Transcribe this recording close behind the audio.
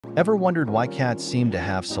Ever wondered why cats seem to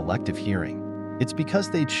have selective hearing? It's because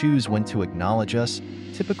they choose when to acknowledge us,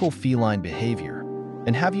 typical feline behavior.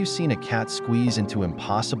 And have you seen a cat squeeze into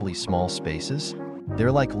impossibly small spaces?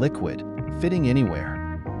 They're like liquid, fitting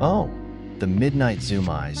anywhere. Oh, the midnight zoom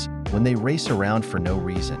eyes, when they race around for no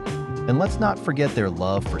reason. And let's not forget their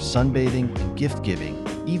love for sunbathing and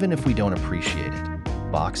gift-giving, even if we don't appreciate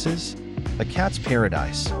it. Boxes? A cat's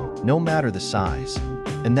paradise, no matter the size.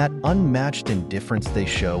 And that unmatched indifference they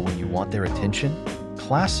show when you want their attention?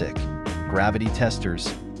 Classic. Gravity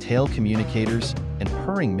testers, tail communicators, and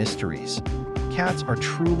purring mysteries. Cats are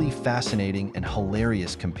truly fascinating and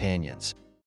hilarious companions.